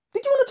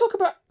talk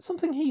about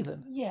something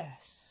heathen?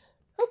 Yes.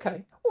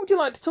 Okay. What would you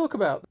like to talk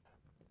about?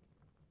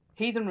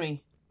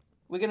 Heathenry.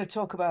 We're going to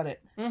talk about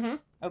it. Mm-hmm.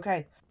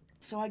 Okay.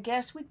 So I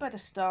guess we'd better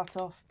start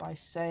off by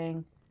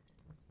saying,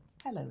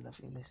 hello,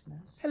 lovely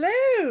listeners.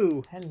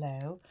 Hello!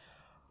 Hello.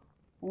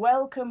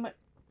 Welcome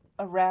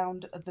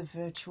around the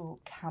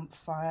virtual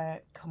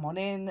campfire. Come on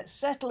in,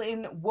 settle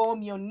in,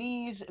 warm your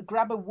knees,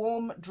 grab a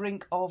warm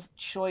drink of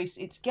choice.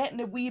 It's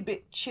getting a wee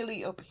bit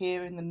chilly up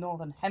here in the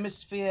Northern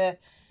Hemisphere.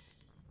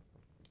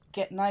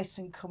 Get nice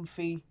and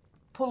comfy,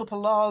 pull up a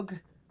log,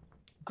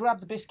 grab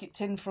the biscuit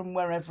tin from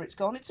wherever it's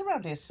gone. It's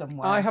around here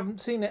somewhere. I haven't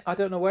seen it. I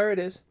don't know where it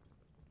is.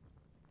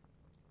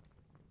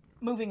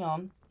 Moving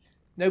on.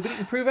 Nobody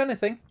can prove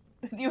anything.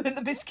 You in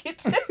the biscuit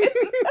tin?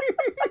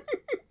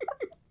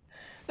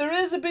 There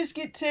is a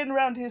biscuit tin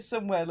around here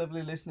somewhere,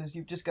 lovely listeners.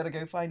 You've just got to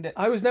go find it.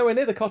 I was nowhere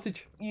near the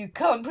cottage. You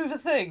can't prove a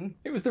thing.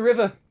 It was the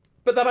river.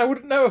 But then I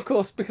wouldn't know, of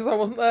course, because I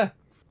wasn't there.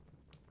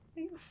 Are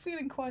you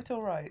feeling quite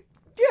all right?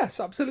 Yes,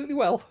 absolutely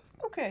well.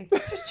 Okay,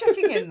 just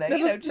checking in there.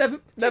 Never just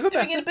better.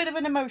 doing a bit of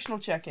an emotional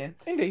check-in.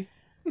 Indeed.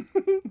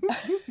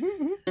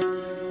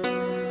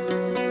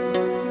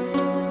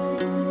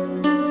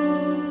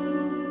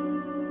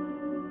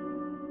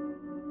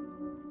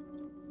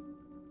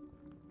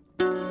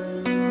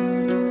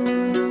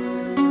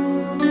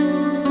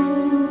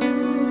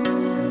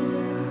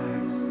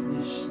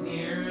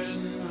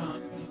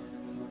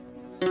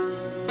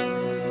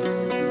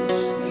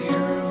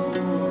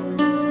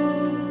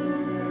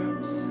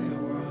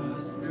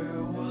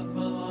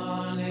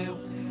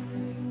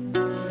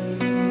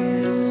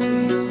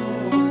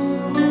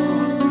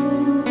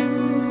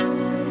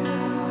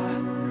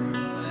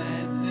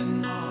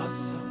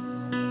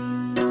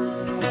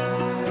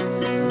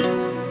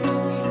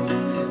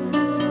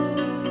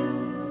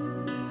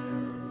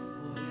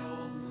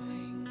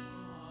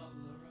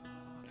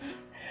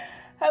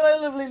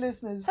 Hello, lovely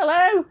listeners.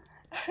 Hello!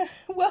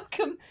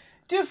 Welcome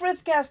to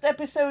Frithcast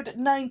episode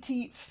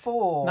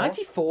 94.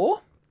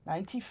 94?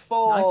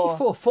 94.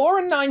 94. 4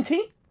 and 90?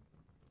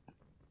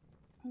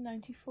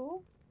 94?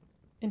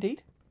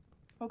 Indeed.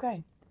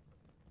 Okay.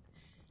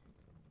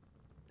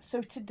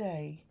 So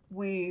today,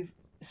 we've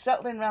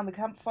settled in around the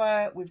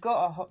campfire, we've got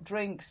our hot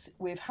drinks,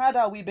 we've had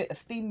our wee bit of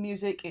theme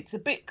music. It's a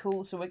bit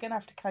cool, so we're going to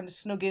have to kind of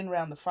snug in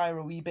around the fire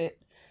a wee bit.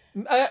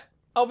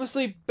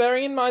 Obviously,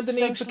 bearing in mind the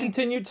need for Socially-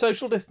 continued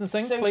social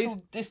distancing, Social please.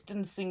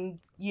 distancing,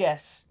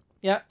 yes.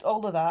 Yeah.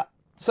 All of that.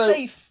 So-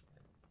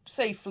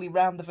 Safely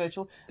round the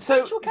virtual.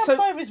 So- Virtual so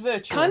campfire is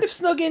virtual. Kind of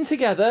snug in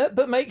together,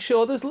 but make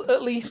sure there's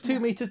at least 2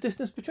 metres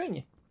distance between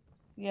you.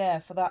 Yeah,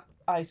 for that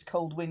ice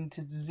cold wind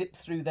to zip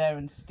through there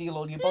and steal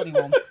all your body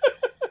warmth.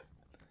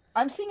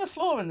 I'm seeing a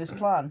flaw in this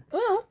plan.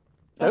 Well,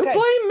 don't Okay.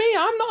 blame me.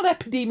 I'm not an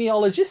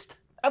epidemiologist.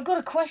 I've got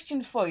a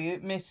question for you,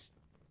 Miss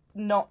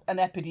Not an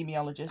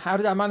Epidemiologist. How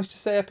did I manage to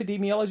say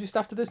epidemiologist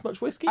after this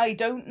much whiskey? I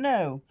don't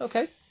know.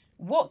 Okay.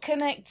 What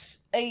connects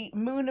a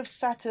moon of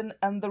Saturn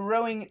and the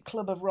Rowing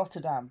Club of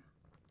Rotterdam?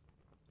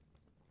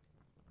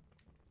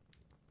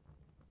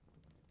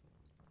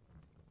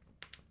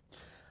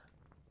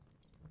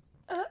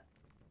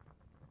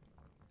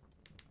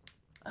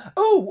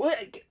 Oh,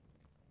 wait.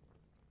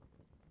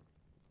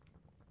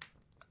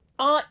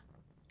 I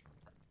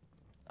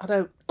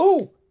don't...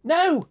 Oh,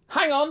 no!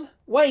 Hang on.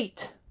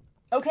 Wait.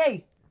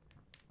 Okay.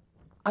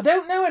 I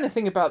don't know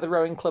anything about the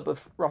Rowing Club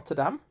of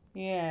Rotterdam.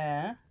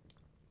 Yeah.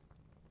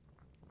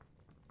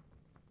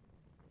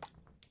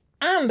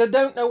 And I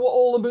don't know what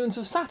all the moons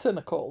of Saturn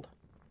are called.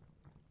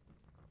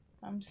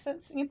 I'm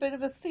sensing a bit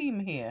of a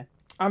theme here.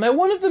 I know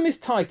one of them is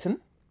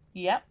Titan,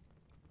 Yep.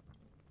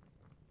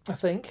 I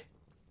think.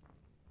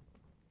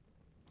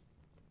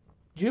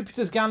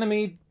 Jupiter's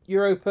Ganymede,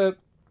 Europa,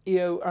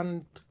 Io,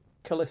 and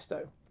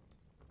Callisto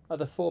are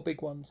the 4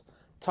 big ones.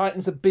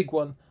 Titan's a big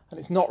one, and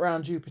it's not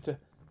round Jupiter,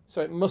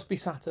 so it must be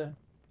Saturn.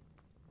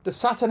 Does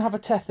Saturn have a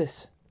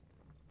Tethys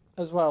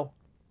as well?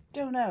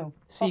 Don't know.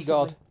 Sea Possibly.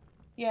 god.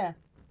 Yeah,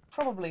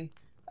 probably.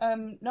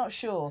 Not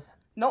sure.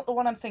 Not the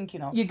one I'm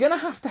thinking of. You're going to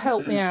have to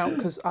help me out,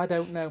 because I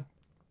don't know.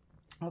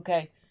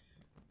 Okay.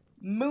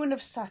 Moon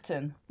of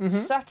Saturn. Mhm.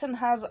 Saturn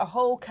has a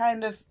whole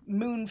kind of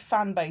moon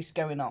fan base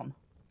going on.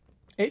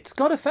 It's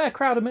got a fair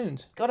crowd of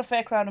moons. It's got a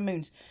fair crowd of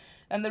moons.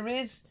 And there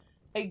is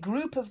a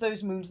group of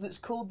those moons that's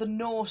called the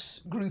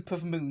Norse group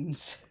of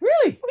moons.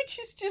 Really? Which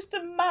is just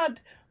a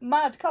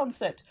mad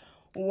concept.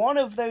 One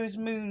of those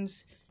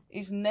moons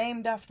is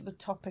named after the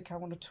topic I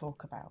want to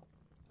talk about.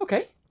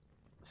 Okay.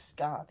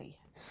 Skathi.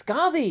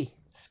 Skathi.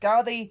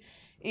 Skathi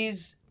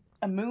is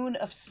a moon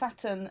of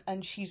Saturn,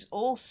 and she's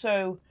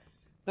also...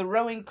 The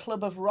Rowing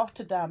Club of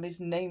Rotterdam is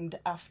named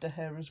after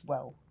her as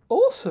well.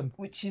 Awesome.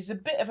 Which is a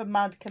bit of a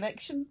mad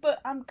connection,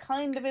 but I'm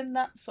kind of in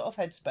that sort of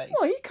headspace.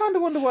 Well, you kind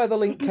of wonder where the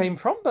link came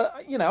from, but,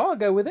 I'll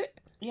go with it.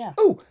 Yeah.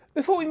 Oh,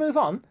 before we move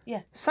on,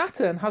 Yeah.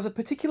 Saturn has a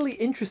particularly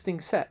interesting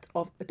set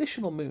of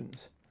additional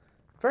moons.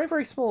 Very,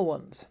 very small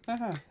ones.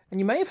 Uh-huh. And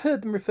you may have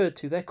heard them referred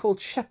to. They're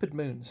called shepherd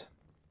moons.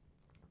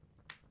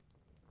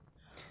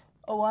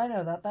 Oh, I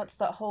know that. That's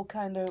that whole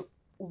kind of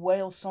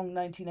whale song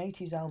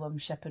 1980s album,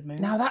 Shepherd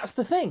Moon. Now, that's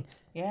the thing.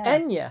 Yeah.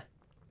 Enya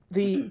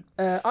the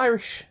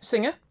Irish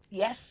singer.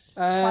 Yes,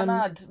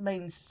 Clannad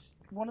means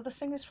one of the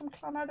singers from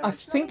Clannad originally? I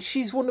think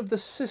she's one of the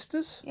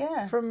sisters.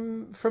 Yeah.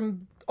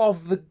 From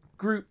of the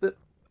group that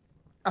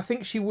I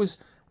think she was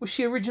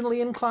she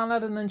originally in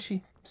Clannad and then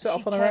she set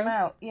off on her own? She came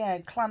out, yeah.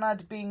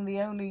 Clannad being the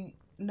only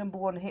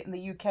 #1 hit in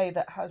the UK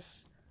that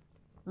has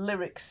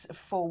lyrics of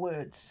 4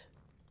 words.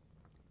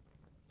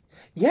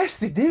 Yes,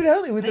 they do,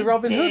 don't they? With the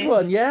Robin Hood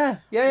one, yeah.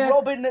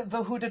 Robin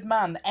the Hooded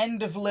Man,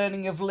 end of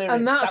learning of lyrics.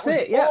 And that's that was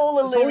it, yeah. all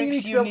the That's all lyrics you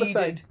need to be able to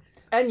say. needed.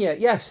 Enya,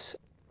 yes.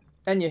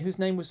 Enya, whose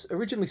name was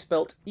originally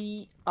spelt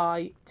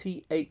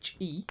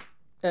E-I-T-H-E,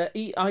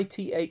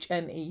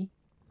 E-I-T-H-N-E,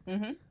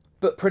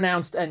 but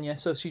pronounced Enya,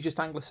 so she just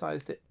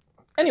anglicised it.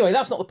 Anyway,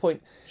 that's not the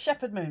point.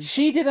 Shepherd Moon.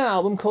 She did an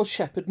album called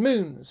Shepherd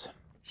Moons.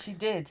 She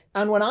did.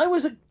 And when I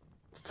was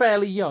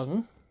fairly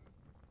younger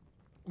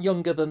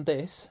than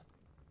this,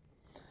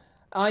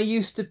 I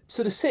used to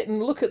sort of sit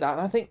and look at that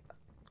and I think,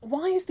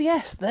 why is the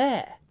S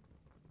there?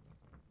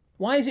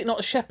 Why is it not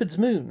a Shepherd's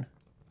Moon?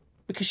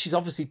 Because she's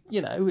obviously,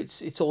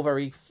 it's all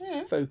very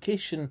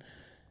folkish and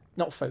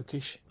not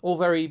folkish, all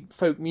very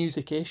folk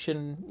music-ish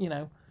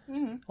and,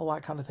 all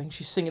that kind of thing.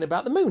 She's singing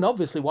about the moon,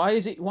 obviously. Why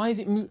is it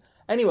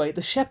Anyway,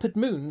 the Shepherd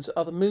Moons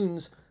are the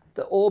moons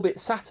that orbit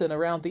Saturn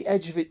around the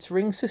edge of its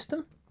ring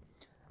system.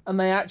 And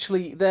they're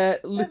little... They're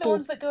the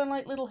ones that go in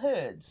like little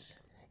herds.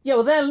 Yeah,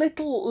 well, they're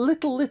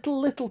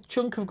little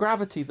chunk of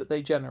gravity that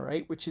they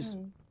generate, which is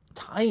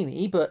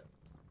tiny, but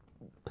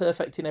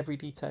perfect in every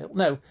detail.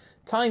 No,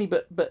 tiny,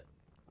 but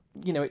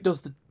it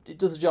does the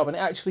job, and it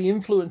actually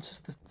influences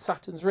the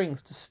Saturn's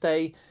rings to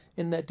stay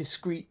in their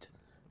discrete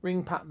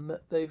ring pattern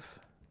that they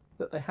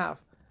have,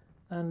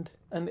 and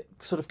it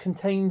sort of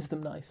contains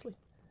them nicely.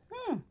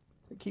 So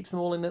it keeps them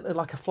all in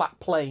like a flat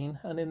plane,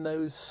 and in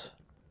those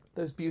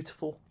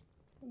beautiful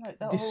like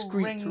that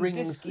discrete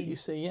rings that you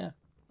see. Yeah.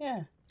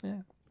 Yeah.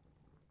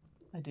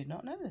 I did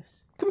not know this.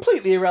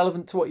 Completely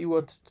irrelevant to what you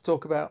wanted to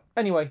talk about.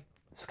 Anyway,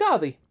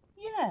 Skathi.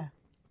 Yeah.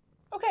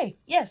 Okay,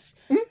 yes.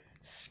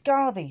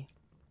 Skathi.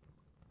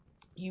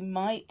 You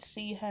might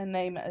see her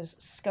name as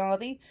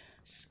Skathi,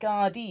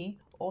 Skadi,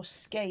 or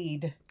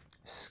Skade.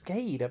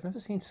 Skade? I've never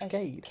seen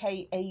Skade.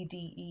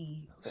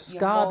 Skade.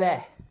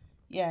 Skade.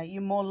 Yeah,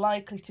 you're more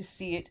likely to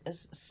see it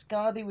as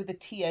Skathi with a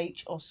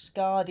TH or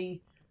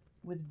Skadi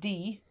with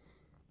D.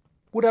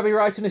 Would I be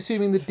right in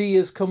assuming the D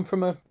has come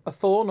from a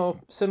thorn or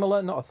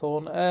similar? Not a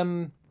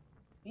thorn.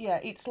 Yeah,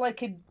 it's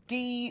like a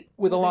D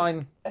with a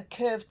line, a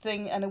curved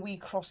thing, and a wee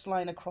cross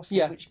line across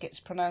it, which gets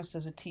pronounced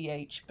as a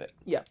TH. But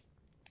yeah.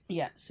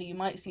 So you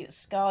might see it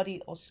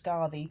Skadi or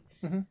Skathi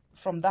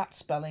from that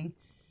spelling.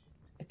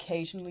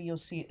 Occasionally, you'll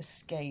see it as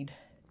Skade.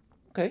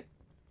 Okay.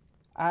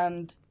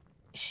 And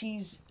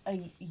she's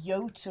a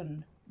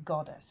Jotun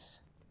goddess.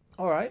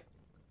 All right.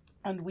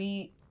 And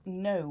we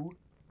know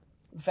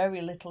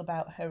very little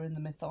about her in the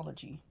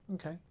mythology.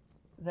 Okay.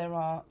 There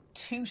are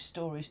 2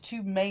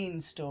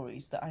 main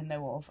stories that I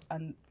know of,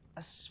 and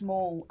a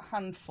small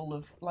handful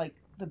of, like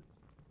the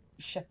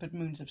Shepherd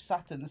Moons of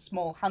Saturn, a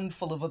small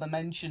handful of other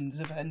mentions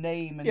of her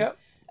name and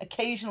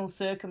occasional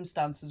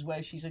circumstances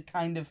where she's a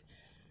kind of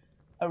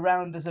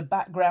around as a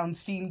background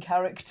scene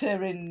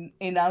character in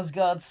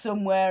Asgard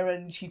somewhere,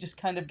 and she just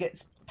kind of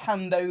gets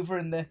panned over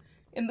in the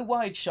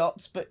wide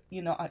shots, but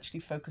you're not actually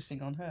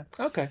focusing on her.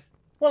 Okay.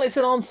 Well, it's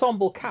an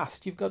ensemble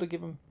cast. You've got to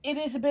give them... It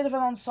is a bit of an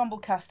ensemble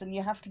cast, and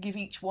you have to give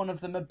each one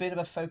of them a bit of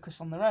a focus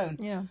on their own.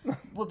 Yeah.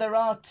 Well, there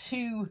are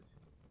 2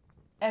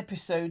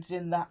 episodes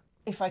in that,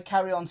 if I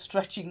carry on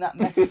stretching that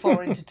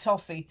metaphor into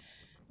toffee,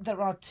 there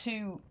are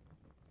 2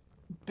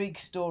 big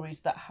stories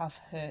that have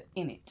her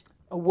in it.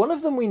 One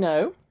of them we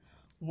know.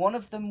 One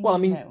of them we know. Well, I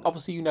mean,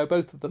 obviously you know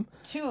both of them.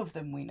 2 of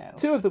them we know.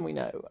 2 of them we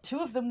know. 2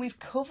 of them we've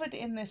covered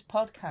in this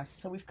podcast.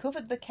 So we've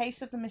covered the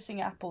case of the missing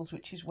apples,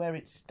 which is where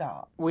it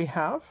starts. We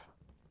have.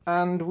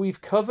 And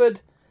we've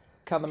covered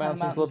Can the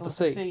Mountains Love the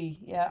Sea?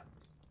 Yeah.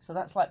 So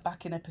that's like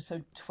back in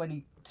episode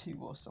 22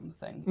 or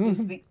something. It's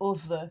the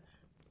other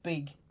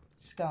big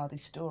Skathi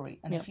story.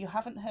 And if you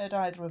haven't heard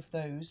either of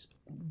those,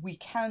 we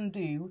can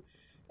do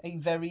a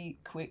very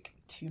quick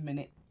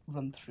 2-minute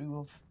run through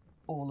of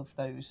all of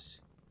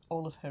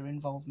her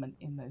involvement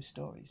in those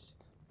stories.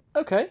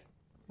 Okay.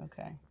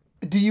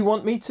 Do you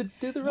want me to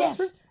do the run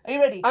through? Yes. Are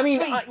you ready? I mean,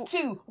 3,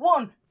 2,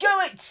 1, go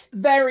it!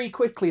 Very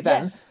quickly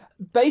then. Yes.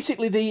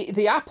 Basically,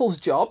 the apple's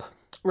job,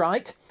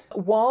 right,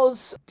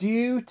 was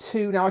due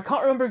to... Now, I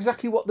can't remember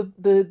exactly what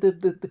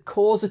the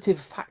causative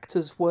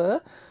factors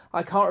were.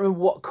 I can't remember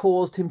what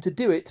caused him to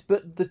do it,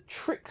 but the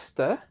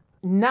trickster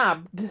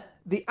nabbed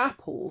the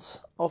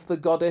apples of the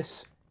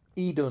goddess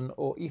Idun,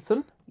 or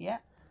Ethan. Yeah.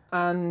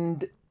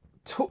 And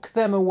took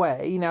them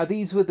away. Now,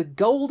 these were the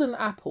golden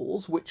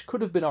apples, which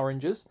could have been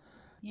oranges.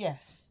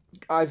 Yes.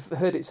 I've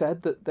heard it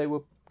said that they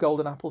were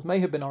golden apples, may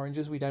have been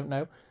oranges, we don't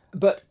know.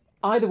 But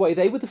either way,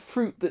 they were the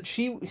fruit that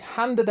she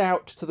handed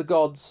out to the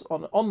gods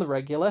on the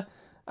regular,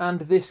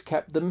 and this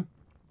kept them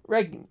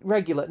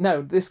regular.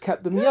 No, this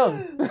kept them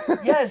young.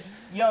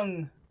 Yes,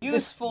 young,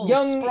 useful,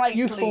 young, sprightly.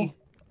 youthful,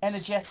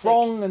 Energetic.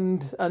 strong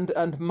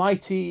and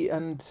mighty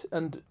and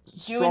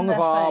strong of their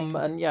arm,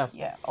 thing. and yes.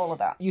 Yeah, all of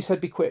that. You said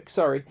be quick,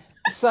 sorry.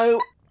 So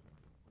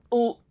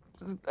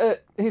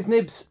his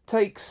nibs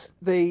takes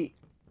the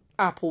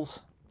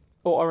apples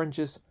or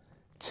oranges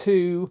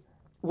to,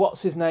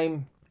 what's his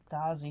name?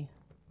 Darcy.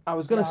 I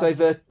was going to say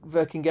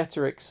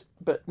Vercingetorix,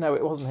 but no,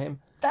 it wasn't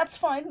him. That's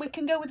fine. We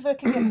can go with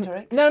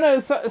Vercingetorix.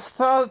 No,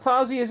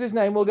 Tharzi is his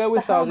name. We'll go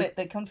with the Tharzi. helmet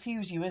that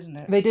confuse you, isn't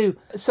it? They do.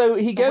 So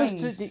he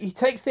wings. he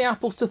takes the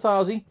apples to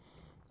Tharzi,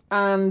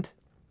 and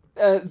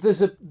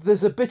there's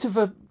a bit of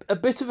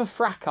a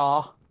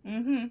fracas.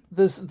 Mm-hmm.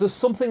 There's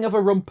something of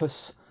a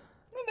rumpus.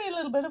 Maybe a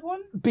little bit of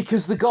one.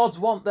 Because the gods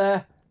want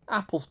their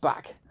apples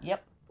back.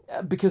 Yep.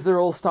 Because they're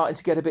all starting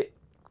to get a bit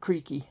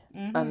creaky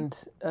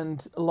Mm-hmm.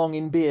 and long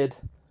in beard.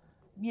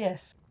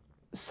 Yes.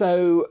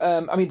 So,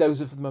 I mean,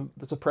 those of them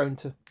that are prone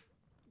to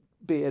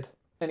beard,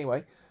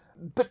 anyway.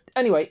 But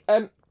anyway,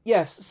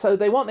 yes. So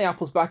they want the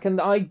apples back,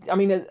 and I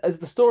mean, as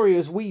the story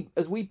as we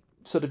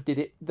sort of did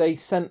it, they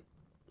sent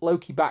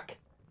Loki back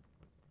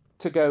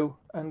to go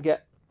and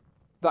get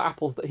the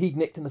apples that he'd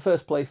nicked in the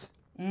first place.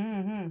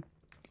 Mm-hmm.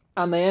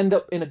 And they end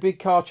up in a big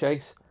car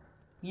chase.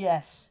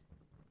 Yes.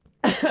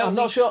 I'm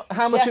not sure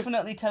how much.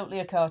 Definitely, totally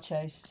a car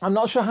chase. I'm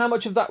not sure how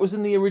much of that was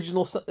in the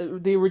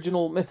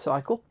original myth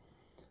cycle.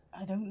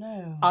 I don't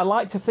know. I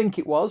like to think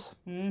it was.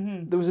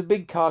 Mm-hmm. There was a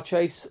big car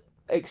chase,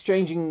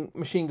 exchanging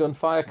machine gun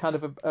fire, kind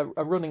of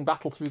a running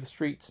battle through the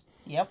streets.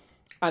 Yep.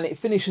 And it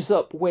finishes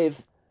up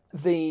with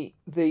the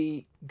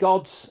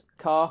god's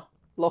car,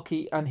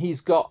 Loki, and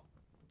he's got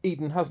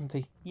Eden, hasn't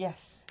he?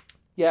 Yes.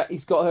 Yeah,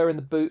 he's got her in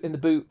the boot, in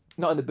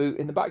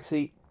the back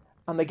seat,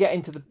 and they get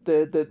into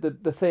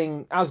the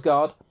thing,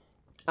 Asgard,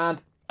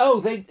 and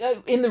they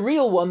in the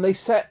real one they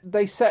set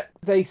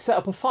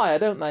up a fire,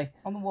 don't they?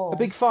 On the walls. A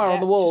big fire on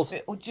the walls.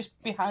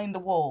 Just behind the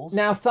walls.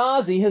 Now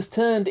Tharzi has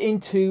turned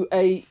into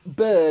a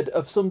bird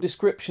of some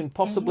description,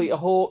 possibly a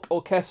hawk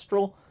or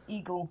kestrel.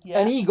 Eagle, yeah.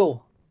 An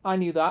eagle. I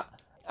knew that.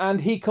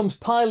 And he comes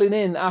piling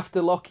in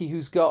after Loki,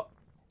 who's got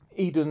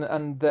Eden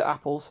and the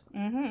apples.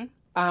 Mm-hmm.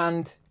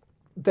 And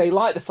they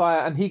light the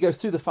fire, and he goes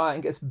through the fire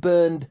and gets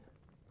burned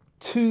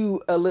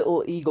to a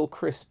little eagle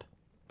crisp.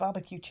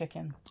 Barbecue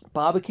chicken.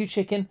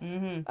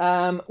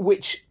 Mm-hmm.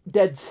 Which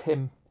deads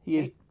him. He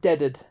is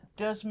deaded.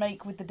 Does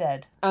make with the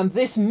dead. And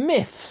this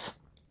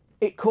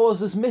it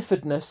causes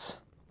miffedness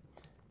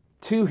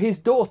to his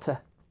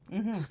daughter,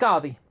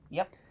 Skathi.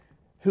 Yep.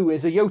 Who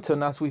is a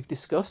Jotun, as we've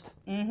discussed.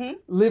 Mm-hmm.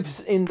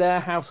 Lives in their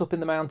house up in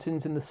the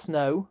mountains in the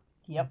snow.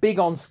 Yep. Big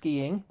on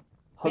skiing,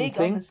 hunting,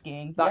 Big on the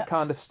skiing. that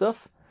kind of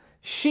stuff.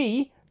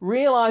 She,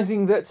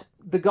 realising that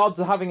the gods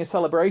are having a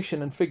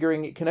celebration and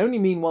figuring it can only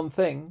mean one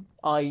thing,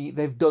 i.e.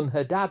 they've done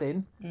her dad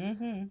in,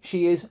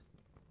 she is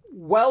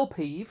well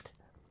peeved,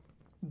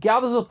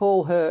 gathers up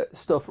all her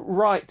stuff,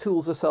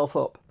 tools herself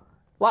up.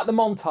 Like the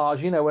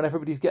montage, when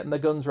everybody's getting their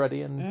guns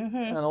ready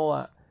and all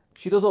that.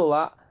 She does all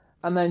that,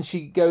 and then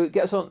she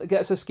gets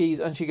her skis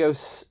and she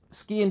goes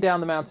skiing down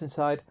the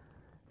mountainside,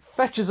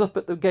 fetches up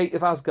at the gate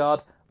of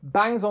Asgard,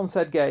 bangs on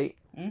said gate.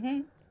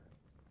 Mm-hmm.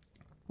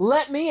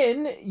 Let me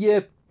in,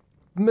 you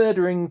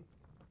murdering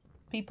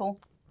people.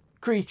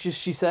 Creatures,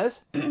 she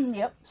says.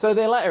 Yep. So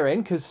they let her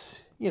in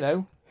because,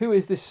 who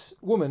is this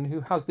woman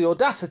who has the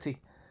audacity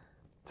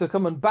to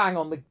come and bang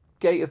on the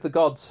gate of the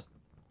gods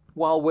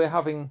while we're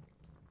having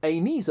a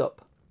knees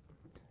up?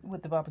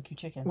 With the barbecue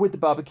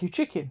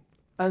chicken.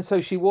 And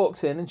so she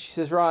walks in and she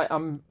says, right,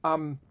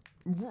 I'm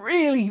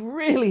really,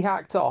 really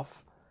hacked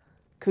off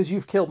because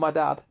you've killed my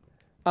dad.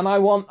 And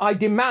I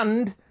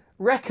demand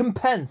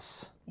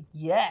recompense.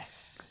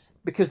 Yes.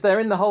 Because they're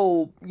in the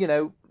whole,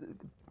 eye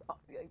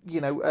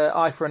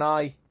for an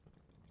eye,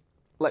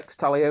 lex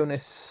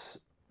talionis,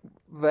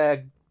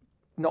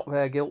 not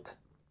vergilt,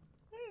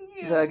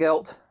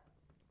 vergelt.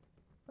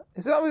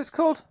 Is that what it's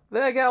called?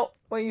 Vergelt,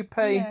 where you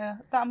pay... Yeah,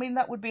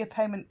 that would be a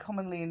payment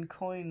commonly in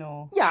coin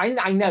or... Yeah,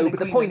 I know, but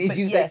the point is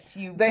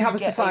they have a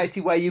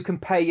society where you can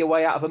pay your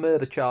way out of a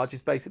murder charge,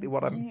 is basically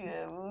what I'm...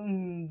 Yeah,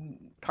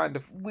 kind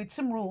of... With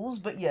some rules,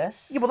 but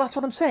yes. Yeah, well, that's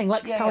what I'm saying.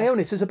 Lex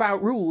talionis is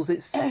about rules.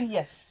 It's...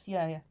 Yes,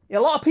 yeah. A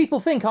lot of people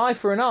think eye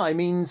for an eye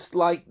means,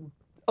 like,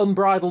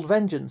 unbridled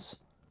vengeance.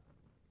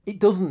 It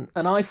doesn't.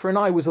 An eye for an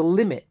eye was a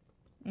limit.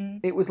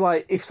 It was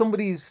like, if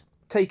somebody's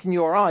taken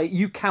your eye,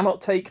 you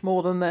cannot take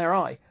more than their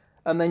eye,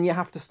 and then you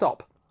have to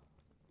stop.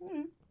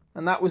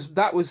 And that was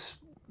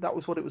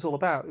what it was all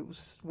about. It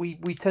was we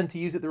tend to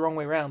use it the wrong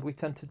way around. We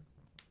tend to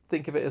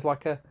think of it as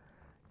like a,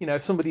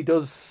 if somebody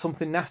does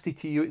something nasty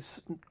to you,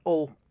 it's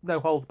all no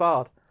holds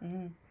barred.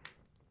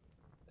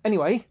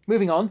 Anyway,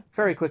 moving on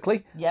very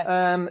quickly.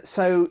 Yes.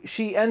 So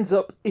she ends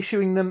up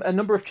issuing them a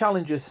number of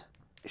challenges.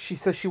 She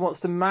says she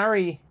wants to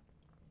marry...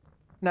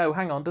 No,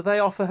 hang on. Do they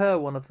offer her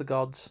one of the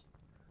gods?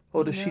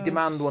 Or does she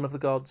demand one of the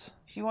gods?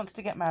 She wants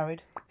to get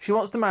married. She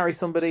wants to marry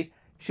somebody.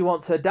 She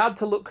wants her dad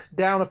to look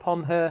down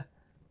upon her.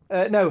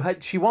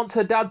 She wants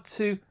her dad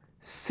to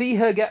see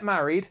her get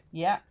married.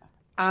 Yeah.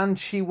 And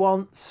she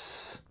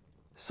wants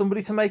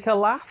somebody to make her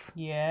laugh.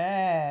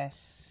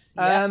 Yes.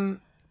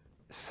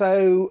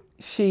 So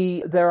do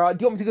you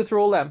want me to go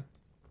through all them?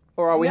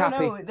 Or are we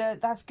happy? No,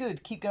 that's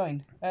good. Keep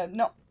going.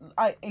 Not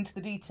into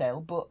the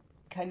detail, but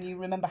can you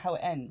remember how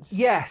it ends?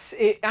 Yes,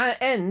 it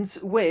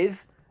ends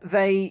with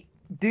they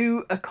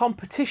do a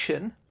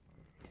competition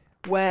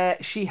where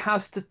she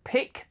has to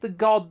pick the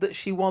god that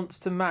she wants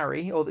to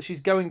marry, or that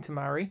she's going to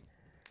marry,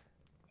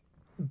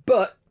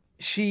 but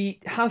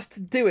she has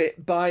to do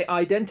it by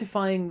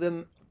identifying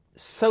them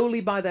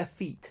solely by their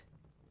feet.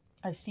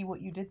 I see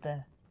what you did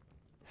there.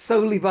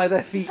 Solely by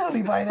their feet.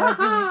 Solely by their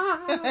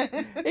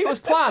feet. It was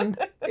planned.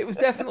 It was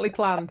definitely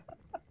planned.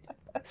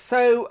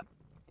 So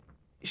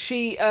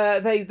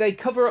they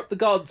cover up the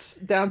gods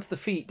down to the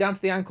feet, down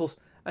to the ankles,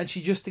 and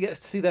she just gets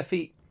to see their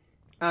feet.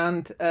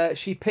 And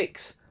she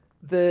picks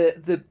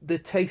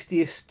the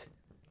tastiest,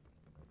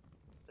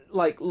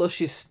 like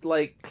lushest,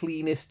 like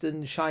cleanest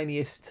and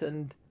shiniest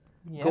and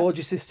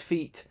gorgeousest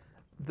feet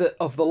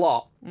of the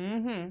lot.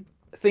 Mm-hmm.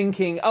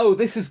 Thinking, oh,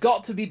 this has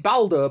got to be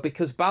Baldur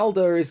because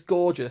Baldur is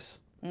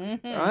gorgeous.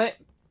 Mm-hmm. Right?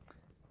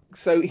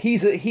 So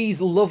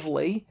he's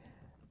lovely.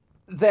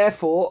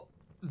 Therefore,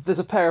 there's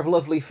a pair of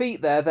lovely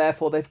feet there.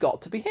 Therefore, they've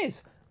got to be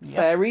his. Yep.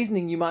 Fair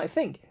reasoning, you might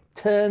think.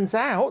 Turns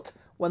out,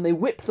 when they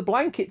whip the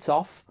blankets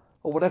off,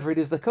 or whatever it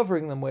is they're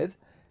covering them with,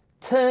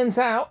 turns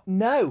out,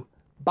 no,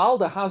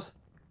 Baldur has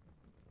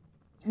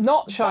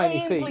not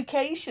shiny feet. By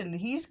implication,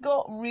 he's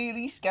got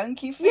really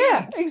skanky feet.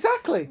 Yeah,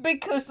 exactly.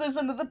 Because there's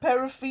another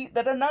pair of feet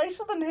that are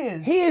nicer than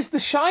his. He is the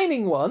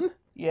shining one.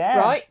 Yeah.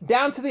 Right?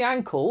 Down to the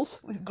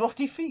ankles. With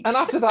grotty feet. And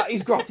after that,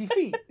 he's grotty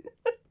feet.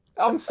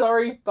 I'm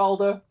sorry,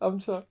 Baldur. I'm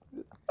sorry.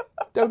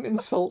 Don't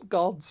insult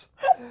gods.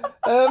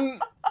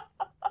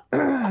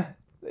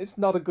 It's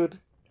not a good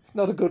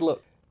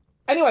look.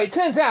 Anyway, it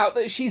turns out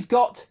that she's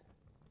got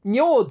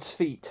Njord's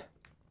feet.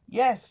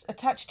 Yes,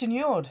 attached to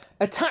Njord.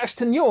 Attached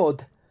to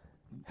Njord,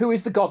 who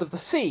is the god of the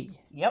sea.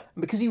 Yep.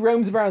 And because he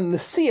roams around in the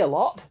sea a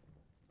lot,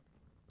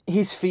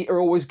 his feet are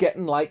always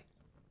getting, like,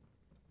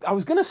 I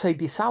was going to say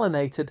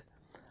desalinated.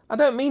 I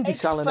don't mean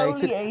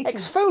desalinated.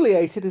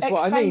 Exfoliated is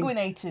what I mean.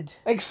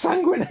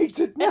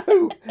 Exsanguinated.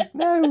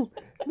 No.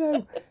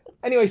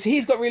 Anyway, so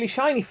he's got really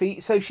shiny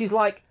feet, so she's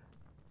like,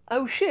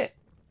 oh shit.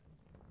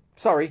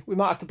 Sorry, we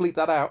might have to bleep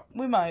that out.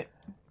 We might.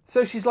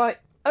 So she's like,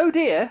 oh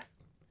dear,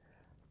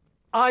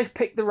 I've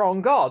picked the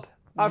wrong god.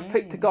 I've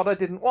picked a god I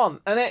didn't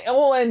want. And it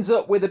all ends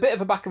up with a bit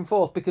of a back and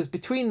forth, because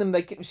between them,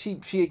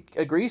 she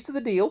agrees to the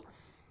deal.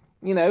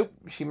 You know,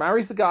 she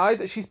marries the guy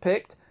that she's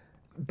picked,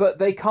 but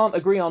they can't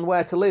agree on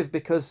where to live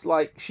because,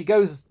 like,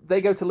 they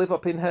go to live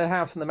up in her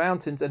house in the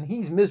mountains, and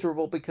he's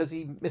miserable because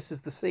he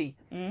misses the sea.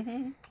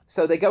 Mm-hmm.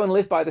 So they go and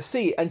live by the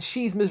sea, and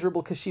she's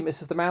miserable because she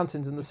misses the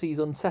mountains, and the sea's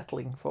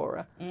unsettling for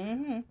her.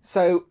 Mm-hmm.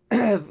 So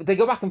they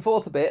go back and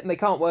forth a bit, and they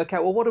can't work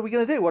out, well, what are we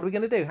going to do? What are we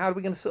going to do? How are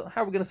we going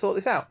to sort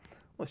this out?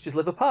 Let's just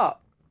live apart.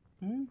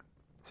 Mm.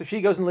 So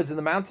she goes and lives in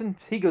the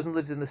mountains. He goes and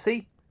lives in the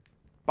sea,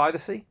 by the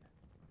sea.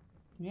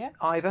 Yeah.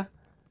 Either.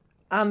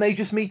 And they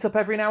just meet up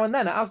every now and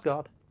then at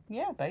Asgard.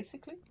 Yeah,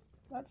 basically.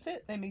 That's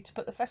it. They meet up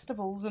at the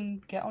festivals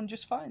and get on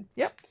just fine.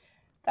 Yep.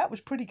 That was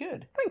pretty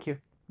good. Thank you.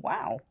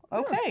 Wow.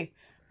 Okay. Yeah.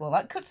 Well,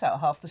 that cuts out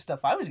half the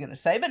stuff I was going to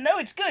say, but no,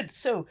 it's good.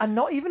 So, and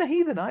not even a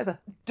heathen either.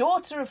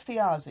 Daughter of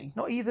Thiazi.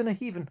 Not even a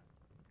heathen.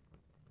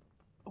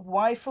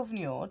 Wife of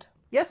Njord.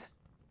 Yes.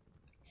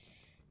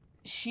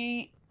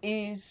 She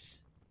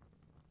is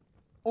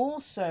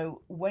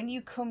also, when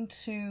you come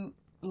to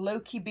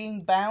Loki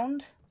being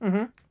bound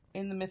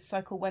in the myth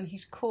cycle, when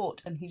he's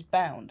caught and he's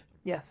bound.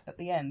 Yes. At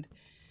the end.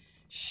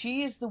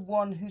 She is the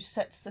one who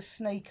sets the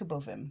snake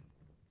above him.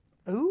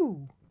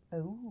 Ooh.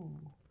 Ooh.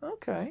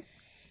 Okay.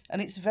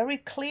 And it's very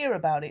clear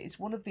about it. It's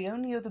one of the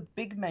only other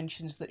big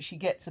mentions that she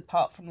gets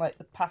apart from, like,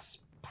 the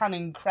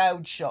panning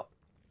crowd shot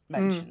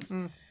mentions.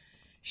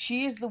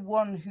 She is the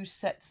one who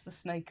sets the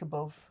snake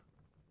above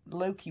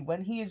Loki.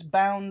 When he is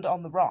bound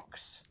on the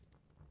rocks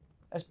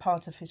as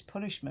part of his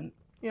punishment,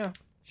 yeah,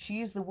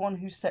 she is the one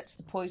who sets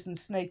the poison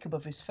snake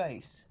above his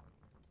face.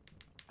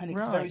 And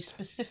it's very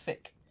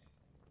specific.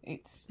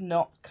 It's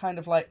not kind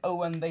of like,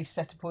 oh, and they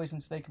set a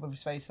poison snake above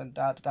his face and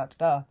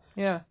da-da-da-da-da.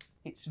 Yeah.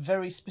 It's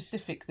very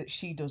specific that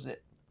she does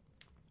it.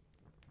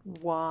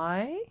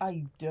 Why?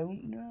 I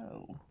don't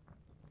know.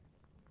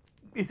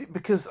 Is it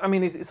because,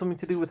 is it something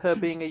to do with her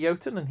being a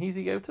Jotun and he's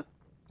a Jotun?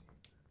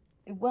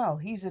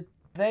 Well,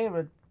 they're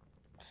a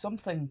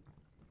something.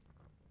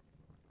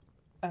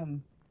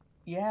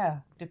 Yeah,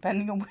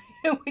 depending on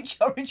which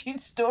origin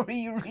story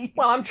you read.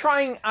 Well, I'm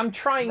trying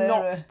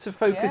not to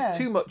focus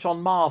too much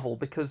on Marvel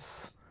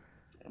because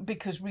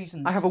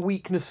reasons. I have a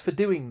weakness for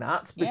doing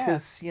that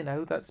because,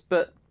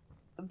 but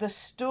the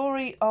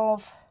story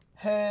of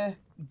her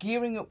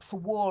gearing up for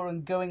war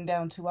and going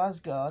down to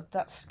Asgard,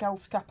 that's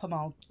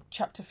Skaldskaparmal,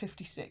 chapter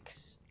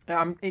 56.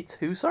 It's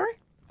who, sorry?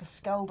 The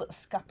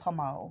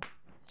Skaldskaparmal,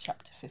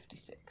 chapter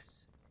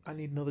 56. I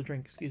need another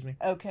drink, excuse me.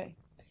 Okay.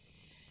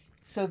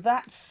 So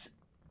that's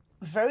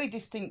very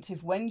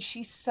distinctive. When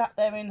she sat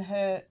there in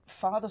her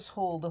father's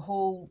hall, the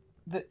hall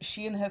that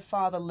she and her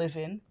father live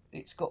in,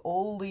 it's got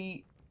all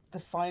the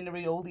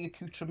finery, all the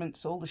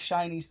accoutrements, all the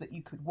shinies that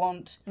you could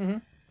want. Mm-hmm.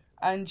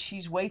 and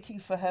she's waiting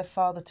for her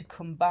father to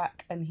come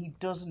back, and he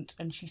doesn't,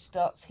 and she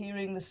starts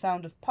hearing the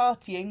sound of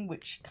partying,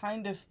 which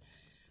kind of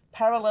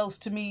parallels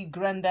to me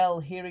Grendel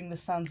hearing the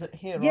sounds at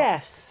Heorot.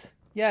 Yes.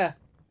 Yeah.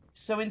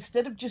 So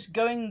instead of just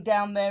going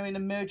down there in a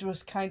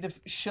murderous kind of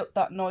shut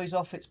that noise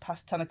off, it's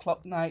past 10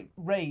 o'clock night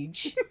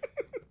rage,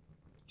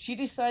 she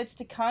decides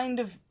to kind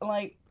of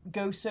like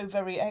go so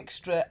very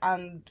extra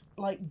and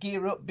like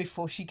gear up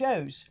before she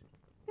goes.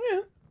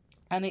 Yeah.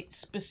 And it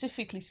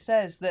specifically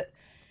says that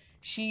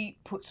she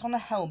puts on a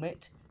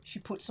helmet, she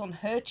puts on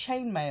her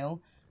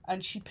chainmail,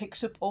 and she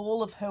picks up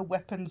all of her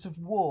weapons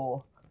of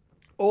war.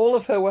 All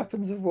of her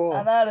weapons of war.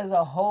 And that is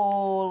a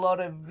whole lot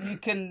of... You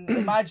can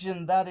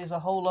imagine that is a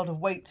whole lot of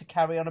weight to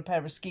carry on a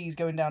pair of skis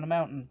going down a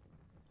mountain.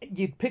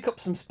 You'd pick up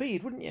some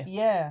speed, wouldn't you?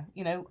 Yeah,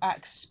 you know,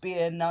 axe,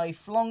 spear,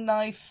 knife, long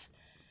knife,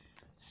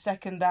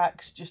 second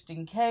axe just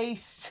in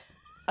case.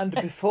 And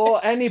before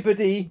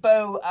anybody...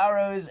 Bow,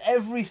 arrows,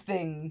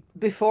 everything.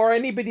 Before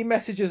anybody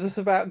messages us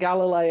about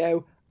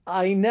Galileo,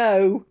 I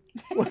know...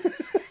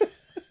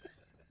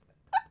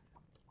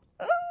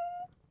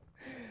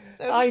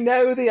 I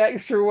know the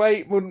extra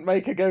weight wouldn't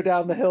make her go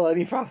down the hill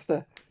any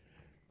faster.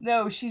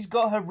 No, she's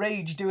got her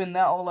rage doing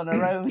that all on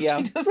her own. Yeah.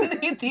 She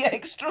doesn't need the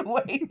extra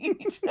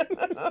weight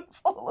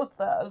of all of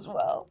that as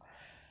well.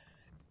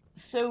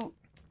 So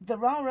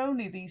there are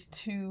only these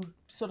two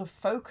sort of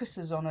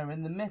focuses on her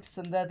in the myths,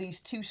 and they're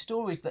these two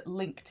stories that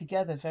link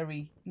together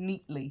very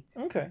neatly.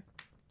 Okay.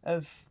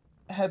 Of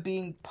her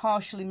being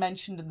partially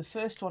mentioned in the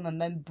first one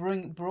and then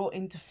brought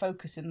into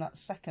focus in that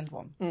second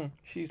one.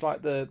 She's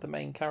like the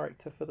main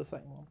character for the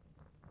second one.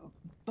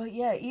 But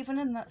yeah, even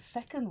in that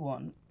second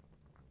one,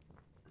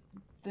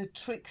 the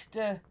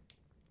trickster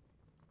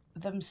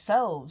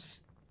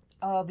themselves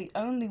are the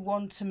only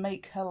one to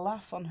make her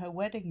laugh on her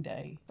wedding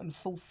day and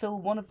fulfill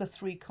one of the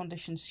 3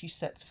 conditions she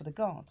sets for the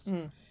gods.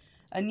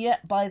 And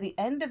yet, by the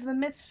end of the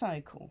myth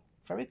cycle,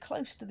 very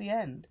close to the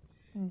end,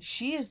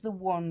 she is the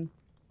one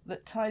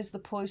that ties the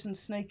poison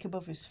snake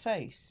above his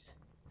face.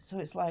 So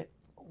it's like,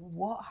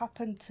 what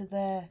happened to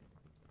the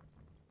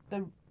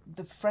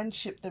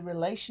friendship, the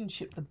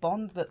relationship, the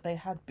bond that they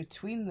had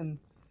between them,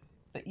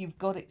 that you've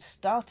got it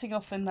starting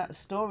off in that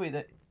story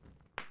that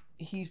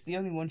he's the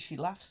only one she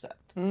laughs at.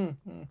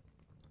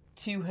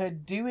 To her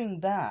doing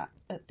that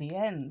at the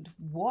end,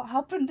 what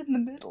happened in the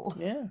middle?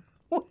 Yeah.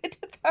 Where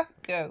did that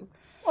go?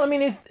 Well, I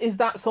mean, is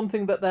that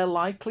something that they're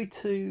likely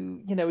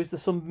to, you know, is there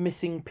some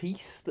missing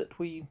piece that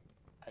we...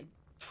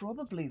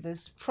 Probably.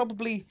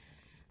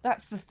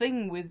 That's the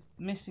thing with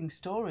missing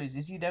stories,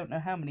 is you don't know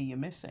how many you're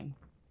missing.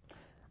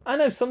 I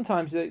know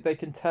sometimes they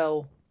can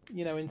tell,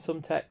 you know, in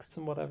some texts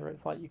and whatever,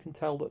 it's like you can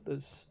tell that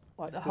there's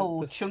like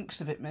whole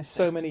chunks of it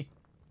missing.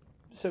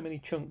 So many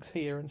chunks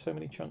here and so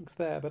many chunks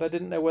there, but I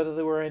didn't know whether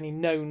there were any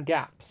known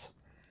gaps.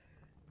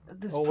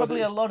 There's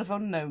probably a lot of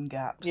unknown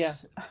gaps. Yeah.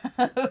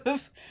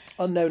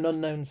 Unknown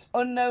unknowns.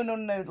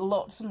 Unknown,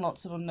 lots and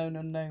lots of unknown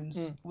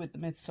unknowns with the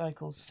myth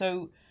cycles.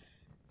 So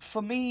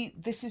for me,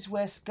 this is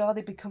where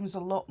Skathi becomes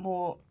a lot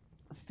more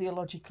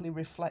theologically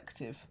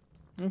reflective.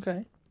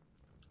 Okay.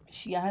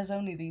 She has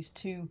only these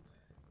 2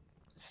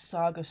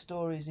 saga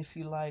stories, if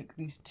you like,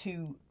 these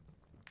 2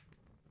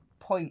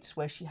 points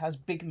where she has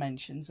big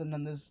mentions, and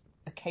then there's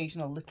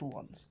occasional little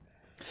ones.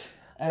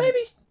 Maybe,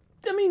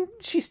 I mean,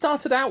 she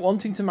started out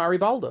wanting to marry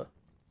Balder.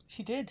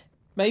 She did.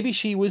 Maybe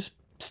she was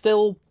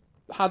still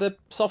had a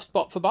soft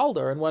spot for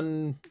Balder, and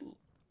when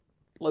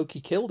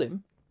Loki killed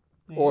him,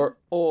 or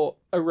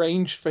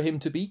arranged for him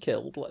to be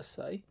killed, let's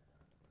say,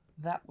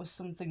 that was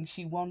something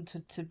she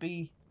wanted to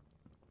be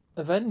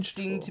avenged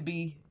seen for. To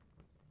be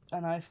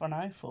an eye for an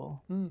eye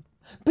for.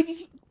 But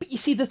you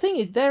see, the thing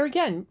is, there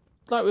again,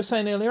 like we were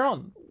saying earlier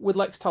on, with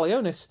Lex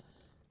Talionis,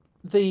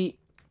 the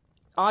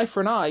eye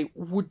for an eye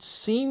would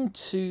seem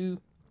to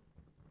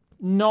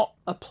not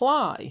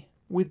apply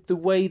with the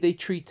way they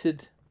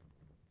treated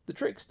the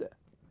trickster.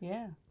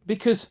 Yeah.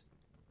 Because,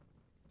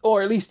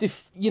 or at least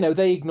if, you know,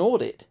 they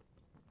ignored it.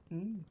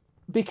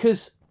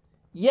 Because,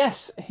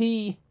 yes,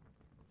 he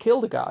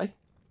killed a guy,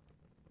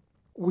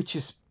 which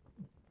is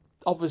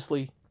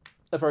obviously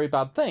a very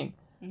bad thing.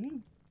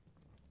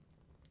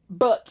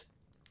 But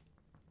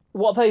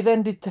what they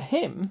then did to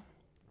him,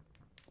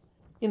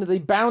 you know, they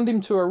bound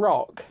him to a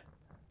rock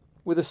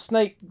with a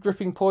snake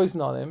dripping poison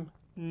on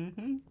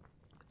him,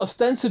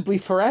 ostensibly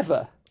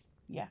forever.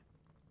 Yeah.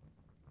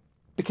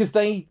 Because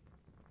they,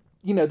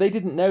 you know, they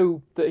didn't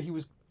know that he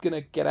was going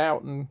to get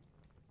out, and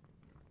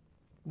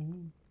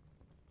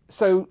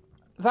so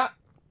that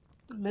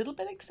a little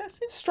bit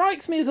excessive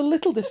strikes me as a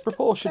little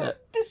disproportionate.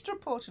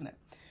 Disproportionate.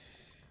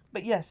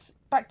 But yes,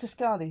 back to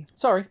Skathi.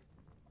 Sorry.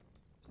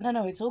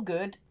 No, it's all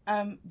good.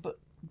 But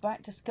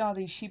back to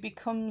Skathi, she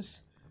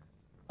becomes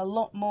a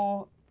lot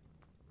more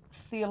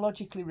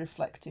theologically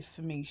reflective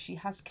for me. She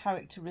has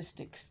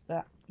characteristics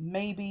that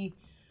maybe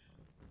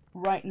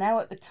right now,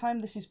 at the time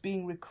this is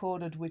being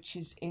recorded, which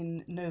is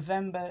in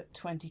November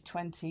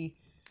 2020,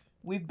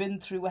 we've been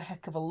through a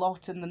heck of a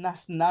lot in the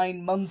last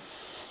 9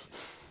 months.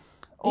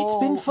 It's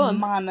been fun. All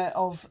manner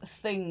of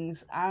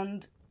things,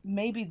 and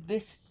maybe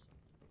this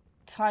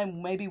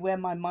time, maybe where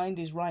my mind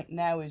is right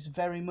now is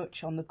very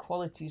much on the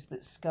qualities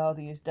that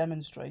Skathi is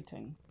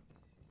demonstrating.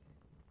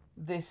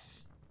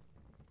 This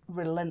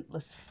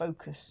relentless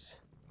focus.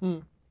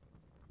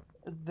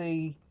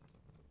 The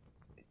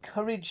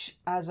courage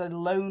as a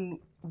lone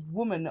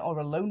woman or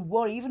a lone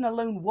warrior, even a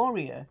lone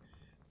warrior,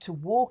 to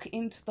walk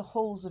into the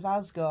halls of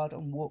Asgard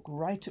and walk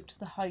right up to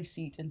the high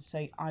seat and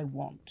say, I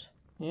want.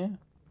 Yeah.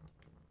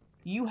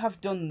 You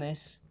have done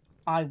this,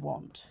 I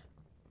want.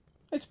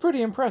 It's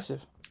pretty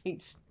impressive.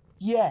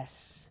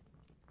 Yes.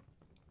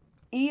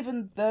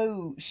 Even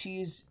though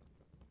she is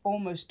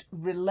almost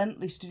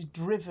relentlessly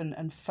driven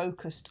and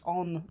focused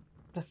on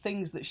the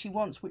things that she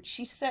wants, which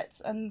she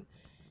sets, and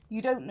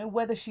you don't know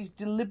whether she's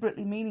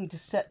deliberately meaning to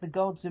set the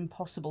gods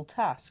impossible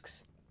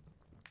tasks,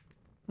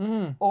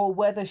 or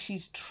whether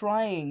she's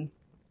trying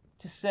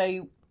to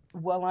say,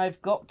 well, I've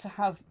got to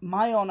have,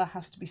 my honour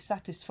has to be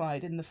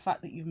satisfied in the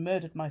fact that you've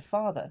murdered my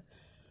father,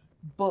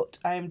 but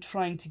I am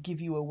trying to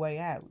give you a way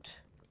out.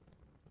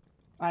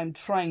 I'm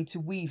trying to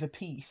weave a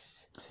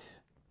peace.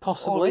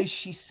 Possibly. Or is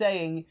she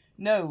saying,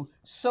 no,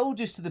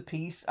 soldiers to the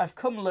peace, I've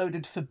come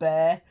loaded for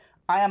bear,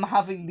 I am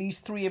having these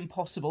 3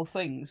 impossible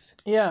things.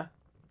 Yeah.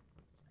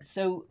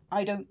 So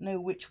I don't know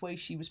which way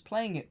she was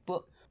playing it,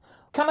 but...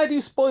 Can I do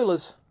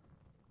spoilers?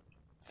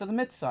 For the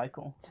myth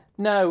cycle?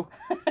 No.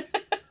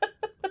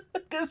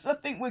 Because I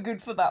think we're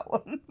good for that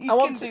one. You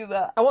can do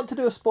that. I want to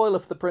do a spoiler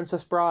for The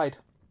Princess Bride.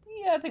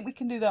 Yeah, I think we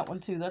can do that one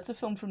too. That's a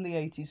film from the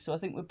 80s, so I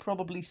think we're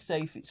probably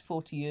safe. It's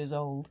 40 years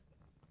old.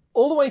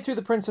 All the way through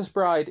The Princess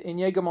Bride,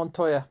 Inigo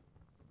Montoya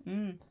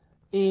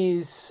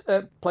is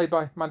played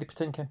by Mandy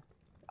Patinkin.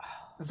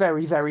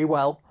 Very, very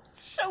well.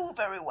 So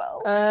very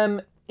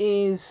well.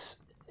 Is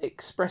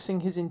expressing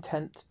his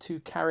intent to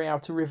carry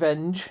out a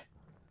revenge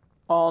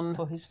on...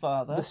 For his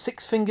father. The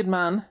 6-fingered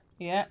man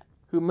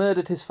who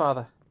murdered his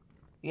father.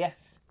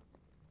 Yes.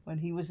 When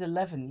he was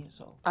 11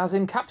 years old. As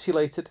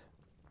encapsulated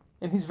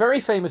in his very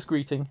famous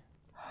greeting,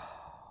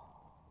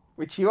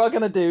 which you are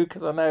going to do,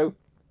 because I know.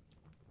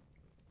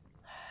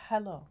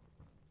 Hello.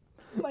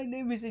 My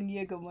name is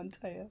Inigo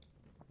Montoya.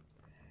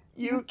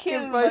 You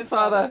killed my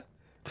father.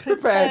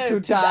 Prepare to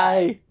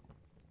die.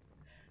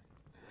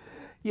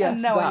 Yes,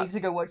 and now I need to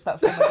go watch that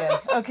film again.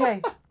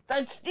 Okay.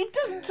 It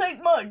doesn't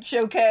take much,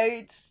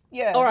 okay?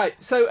 All right,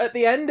 so at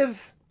the end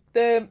of...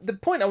 The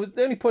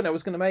only point I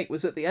was going to make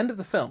was at the end of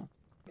the film,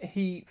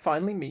 he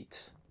finally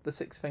meets the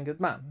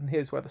 6-fingered man. And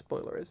here's where the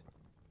spoiler is.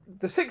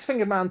 The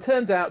 6-fingered man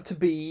turns out to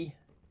be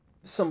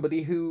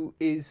somebody who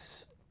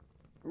is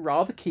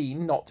rather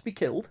keen not to be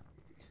killed.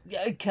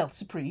 Yeah, quelle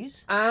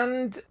surprise.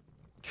 And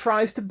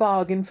tries to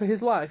bargain for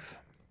his life.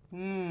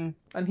 And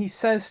he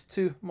says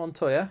to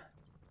Montoya,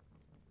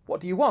 what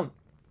do you want?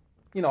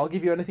 I'll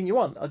give you anything you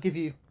want. I'll give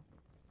you...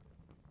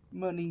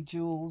 money,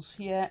 jewels,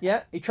 yeah.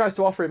 Yeah, he tries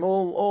to offer him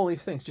all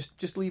these things.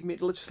 Just leave me,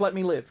 just let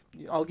me live.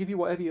 I'll give you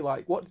whatever you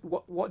like.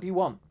 What do you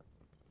want?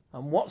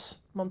 And what's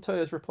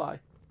Montoya's reply?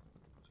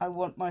 I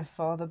want my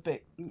father,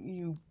 but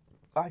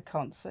I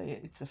can't say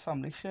it. It's a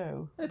family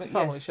show. It's a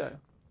family show.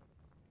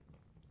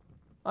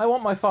 I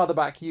want my father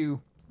back, you...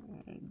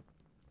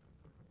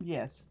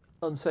 Yes.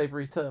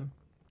 Unsavoury term.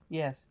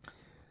 Yes.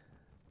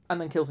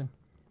 And then kills him.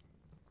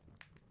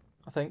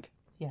 I think.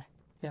 Yeah.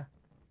 Yeah.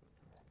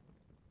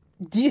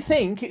 Do you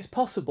think it's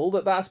possible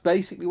that that's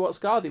basically what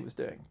Skathi was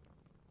doing?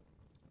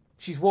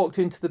 She's walked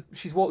into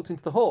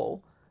the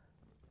hall,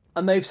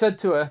 and they've said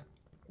to her,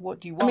 what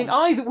do you want?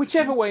 I mean,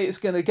 whichever way it's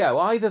going to go,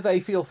 either they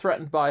feel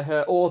threatened by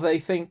her, or they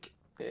think,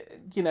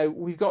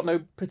 we've got no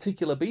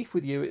particular beef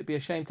with you, it'd be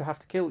a shame to have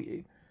to kill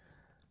you.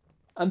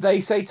 And they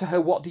say to her,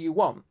 what do you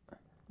want?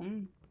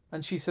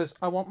 And she says,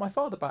 I want my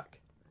father back,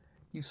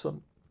 you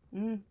son.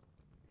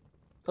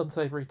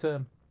 Unsavoury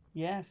term.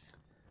 Yes.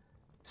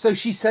 So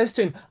she says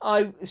to him,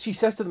 I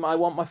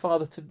want my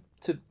father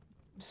to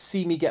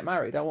see me get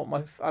married. I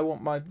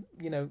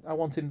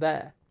want him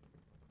there.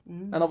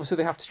 And obviously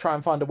they have to try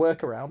and find a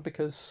workaround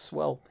because,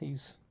 well,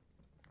 he's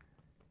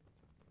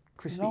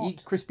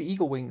crispy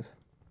eagle wings.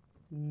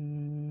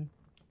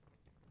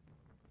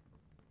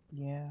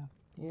 Yeah.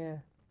 Yeah.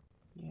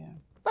 Yeah.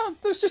 Well,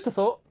 that's just a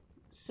thought.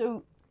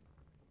 So,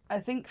 I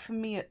think for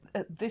me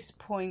at this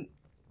point,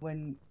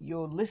 when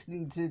you're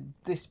listening to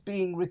this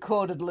being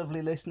recorded,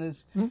 lovely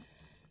listeners,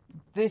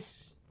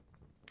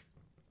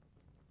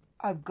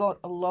 I've got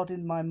a lot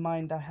in my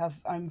mind.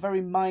 I'm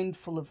very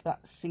mindful of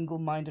that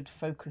single-minded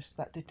focus,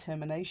 that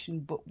determination.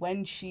 But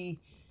when she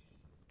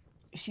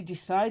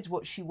decides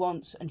what she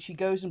wants and she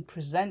goes and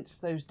presents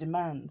those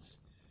demands,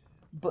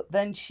 but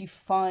then she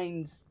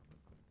finds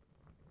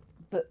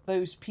that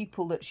those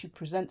people that she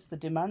presents the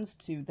demands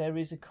to, there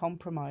is a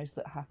compromise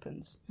that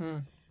happens.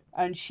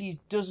 And she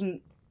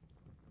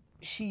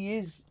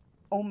is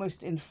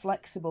almost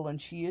inflexible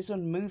and she is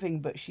unmoving,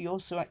 but she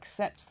also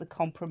accepts the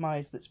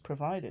compromise that's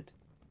provided.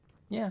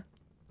 Yeah.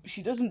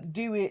 She doesn't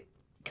do it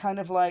kind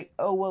of like,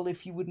 oh, well,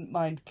 if you wouldn't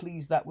mind,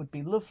 please, that would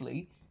be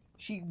lovely.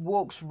 She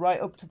walks right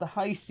up to the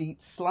high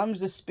seat,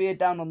 slams a spear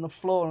down on the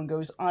floor and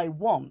goes, I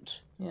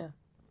want. Yeah.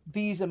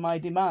 These are my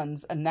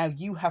demands, and now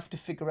you have to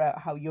figure out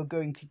how you're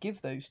going to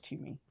give those to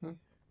me.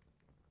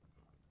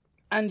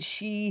 And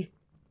she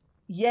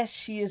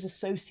is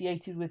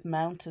associated with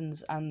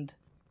mountains and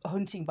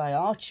hunting by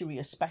archery,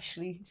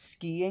 especially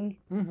skiing,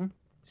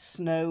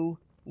 snow,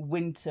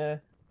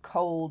 winter,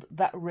 cold,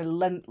 that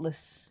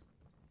relentless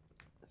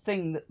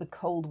thing that the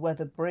cold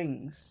weather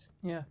brings.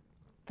 Yeah.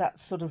 That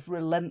sort of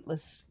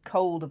relentless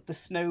cold of the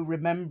snow,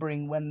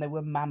 remembering when there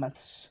were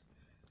mammoths.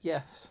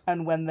 Yes.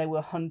 And when they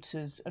were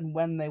hunters, and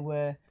when they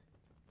were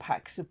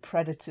packs of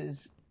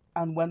predators,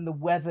 and when the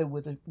weather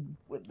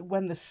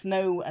when the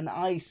snow and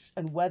ice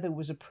and weather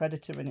was a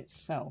predator in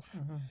itself.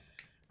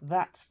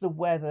 That's the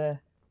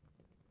weather.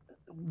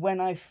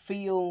 When I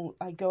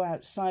go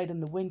outside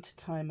in the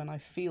wintertime and I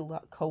feel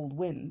that cold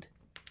wind,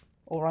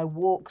 or I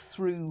walk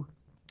through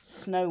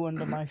snow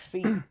under my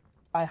feet,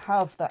 I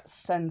have that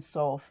sense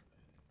of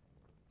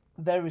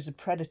there is a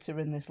predator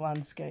in this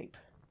landscape.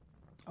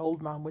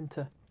 Old Man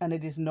Winter. And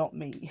it is not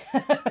me.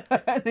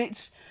 And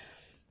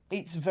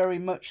it's very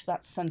much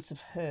that sense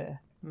of her.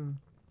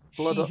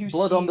 Blood she who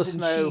blood on the skis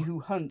and snow. she who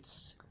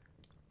hunts.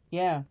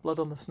 Yeah. Blood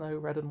on the snow,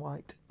 red and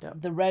white. Yeah.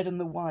 The red and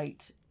the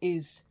white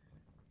is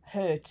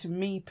her to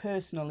me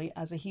personally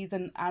as a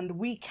heathen, and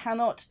we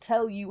cannot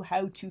tell you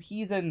how to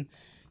heathen.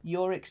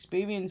 Your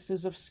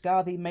experiences of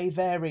Skathi may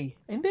vary.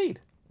 Indeed.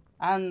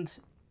 And,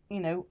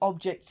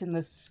 objects in the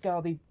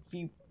Skathi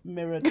view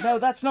mirror. No,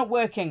 that's not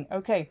working.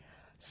 Okay.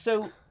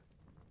 So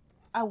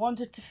I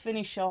wanted to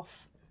finish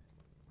off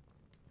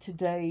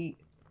today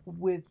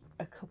with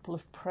a couple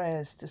of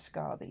prayers to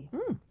Skathi.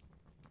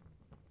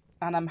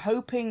 And I'm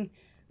hoping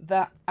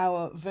that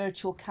our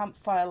virtual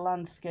campfire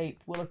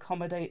landscape will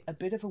accommodate a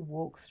bit of a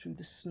walk through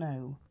the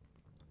snow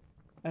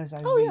as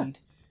I read.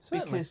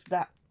 Certainly. Because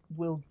that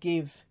will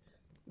give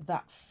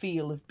that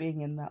feel of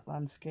being in that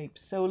landscape.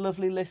 So,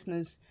 lovely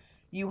listeners,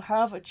 you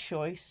have a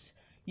choice.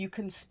 You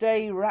can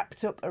stay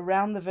wrapped up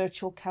around the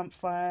virtual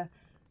campfire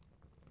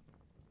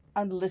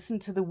and listen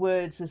to the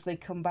words as they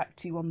come back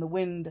to you on the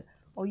wind,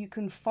 or you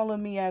can follow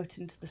me out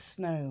into the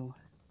snow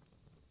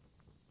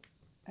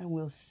and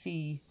we'll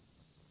see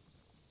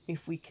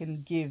if we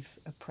can give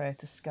a prayer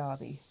to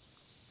Skathi.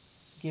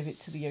 Give it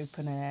to the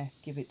open air,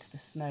 give it to the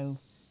snow,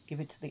 give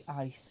it to the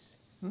ice,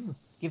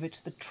 give it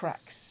to the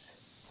tracks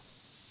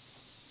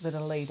that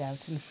are laid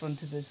out in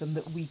front of us and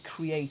that we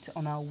create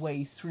on our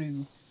way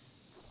through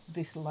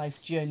this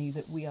life journey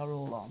that we are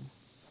all on.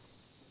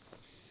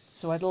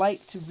 So I'd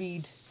like to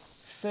read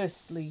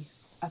firstly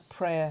a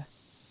prayer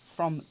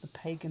from the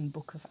pagan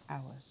Book of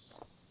Hours.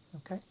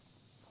 Okay.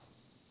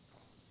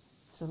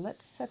 So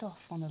let's set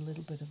off on a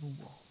little bit of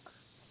a walk.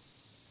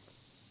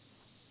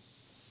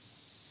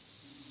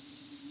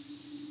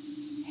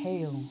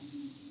 Hail,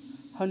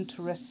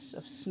 huntress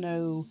of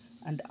snow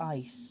and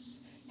ice.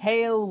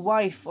 Hail,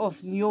 wife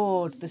of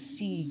Njord, the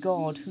sea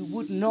god, who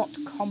would not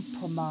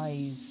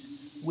compromise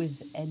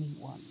with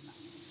anyone,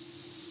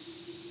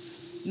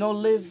 nor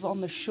live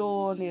on the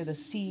shore near the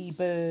sea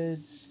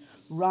birds,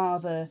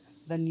 rather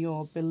than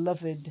your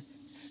beloved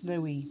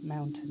snowy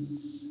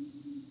mountains.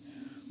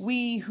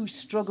 We who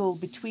struggle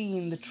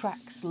between the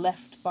tracks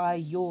left by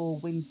your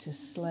winter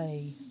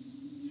sleigh,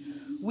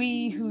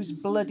 we whose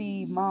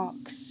bloody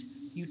marks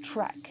you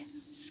track,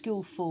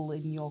 skillful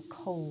in your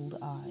cold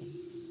eye.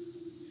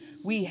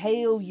 We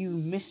hail you,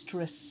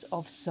 mistress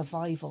of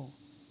survival,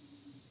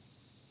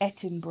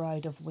 Etin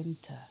bride of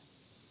winter.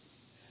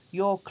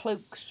 Your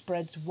cloak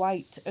spreads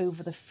white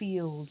over the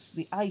fields,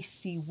 the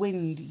icy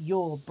wind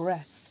your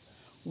breath,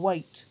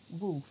 white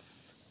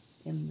wolf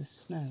in the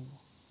snow.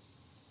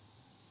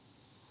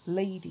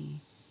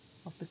 Lady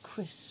of the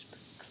crisp,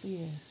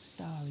 clear,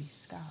 starry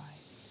sky.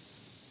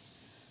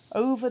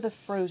 Over the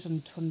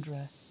frozen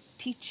tundra,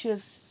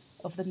 teachers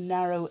of the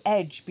narrow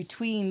edge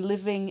between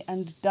living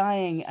and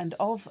dying, and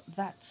of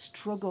that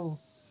struggle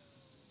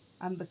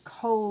and the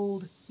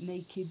cold,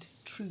 naked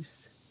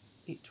truth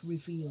it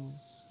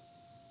reveals.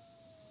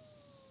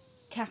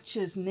 Catch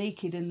us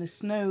naked in the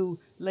snow,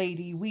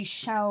 lady, we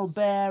shall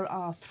bare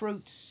our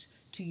throats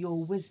to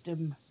your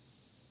wisdom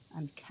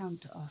and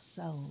count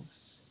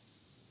ourselves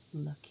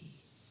lucky.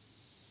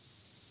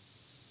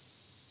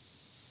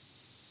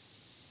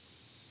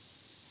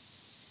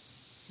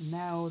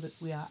 Now that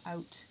we are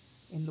out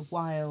in the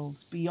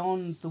wilds,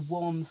 beyond the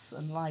warmth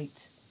and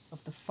light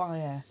of the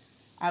fire,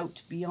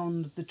 out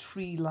beyond the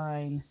tree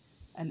line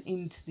and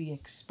into the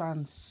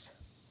expanse,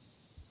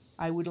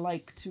 I would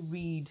like to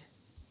read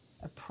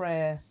a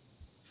prayer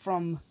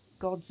from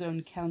God's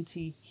Own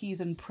County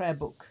Heathen Prayer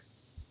Book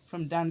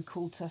from Dan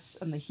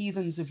Coultas and the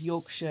Heathens of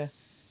Yorkshire,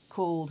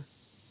 called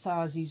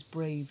Tharsi's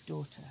Brave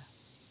Daughter.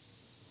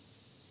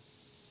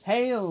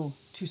 Hail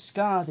to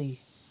Skathi,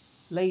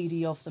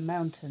 Lady of the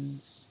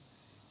Mountains,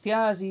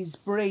 Thiazi's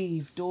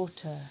brave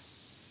daughter.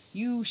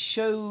 You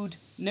showed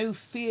no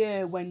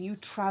fear when you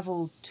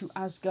travelled to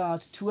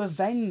Asgard to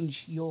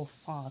avenge your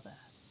father.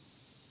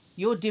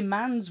 Your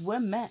demands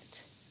were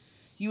met.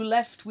 You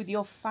left with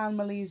your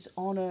family's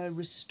honour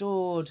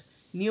restored.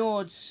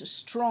 Njord's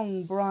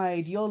strong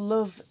bride, your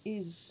love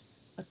is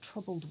a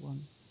troubled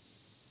one.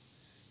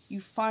 You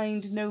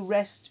find no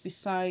rest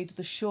beside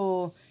the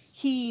shore,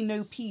 he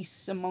no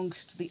peace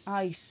amongst the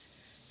ice.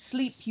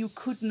 Sleep you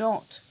could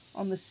not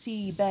on the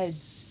sea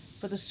beds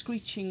for the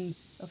screeching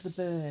of the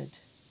bird.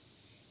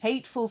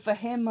 Hateful for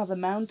him are the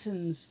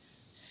mountains,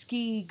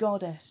 ski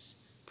goddess,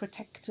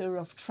 protector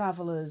of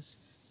travellers,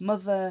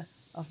 mother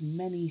of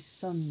many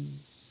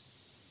sons.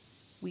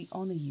 We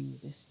honour you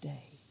this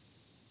day.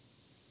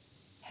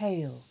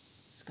 Hail,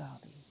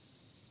 Skathi.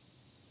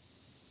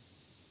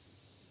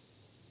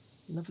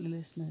 Lovely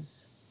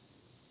listeners,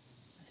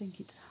 I think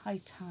it's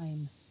high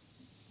time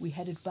we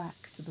headed back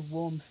to the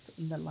warmth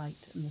and the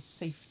light and the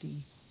safety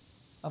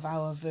of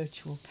our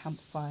virtual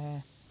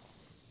campfire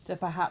to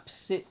perhaps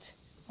sit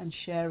and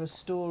share a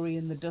story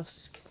in the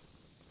dusk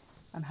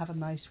and have a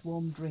nice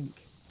warm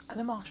drink.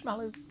 And a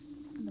marshmallow.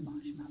 And a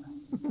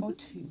marshmallow. Or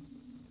two.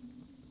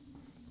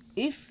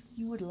 If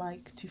you would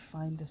like to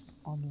find us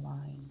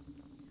online,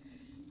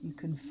 you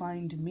can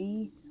find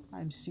me.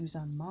 I'm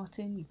Suzanne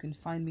Martin. You can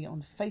find me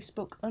on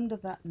Facebook under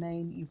that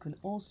name. You can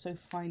also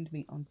find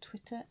me on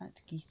Twitter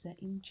at Geetha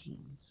in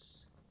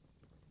Jeans.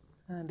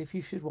 And if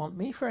you should want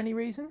me for any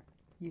reason,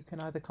 you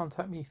can either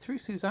contact me through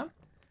Suzanne,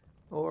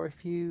 or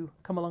if you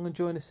come along and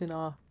join us in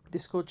our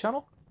Discord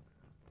channel,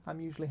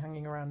 I'm usually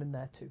hanging around in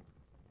there too.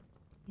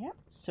 Yep,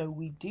 so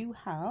we do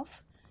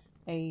have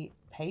a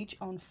page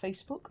on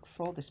Facebook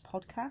for this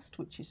podcast,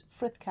 which is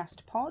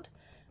Frithcast Pod,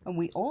 and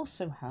we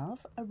also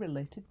have a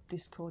related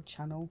Discord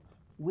channel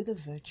with a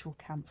virtual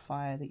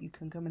campfire that you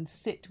can come and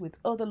sit with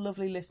other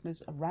lovely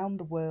listeners around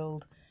the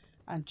world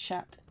and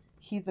chat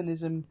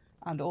heathenism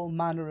and all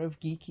manner of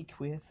geeky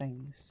queer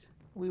things.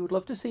 We would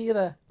love to see you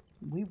there.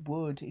 We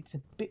would. It's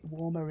a bit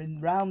warmer in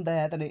round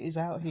there than it is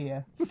out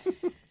here.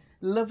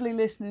 Lovely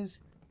listeners,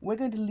 we're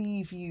going to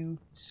leave you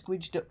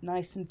squidged up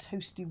nice and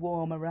toasty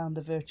warm around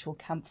the virtual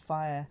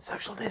campfire.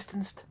 Social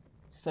distanced.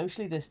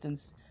 Socially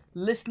distanced.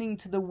 Listening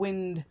to the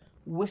wind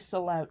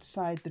whistle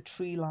outside the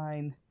tree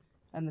line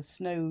and the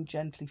snow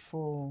gently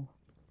fall.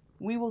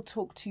 We will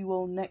talk to you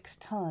all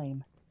next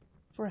time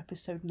for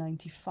episode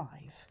 95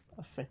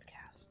 of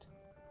Frithcast.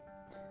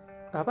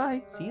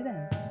 Bye-bye. See you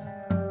then.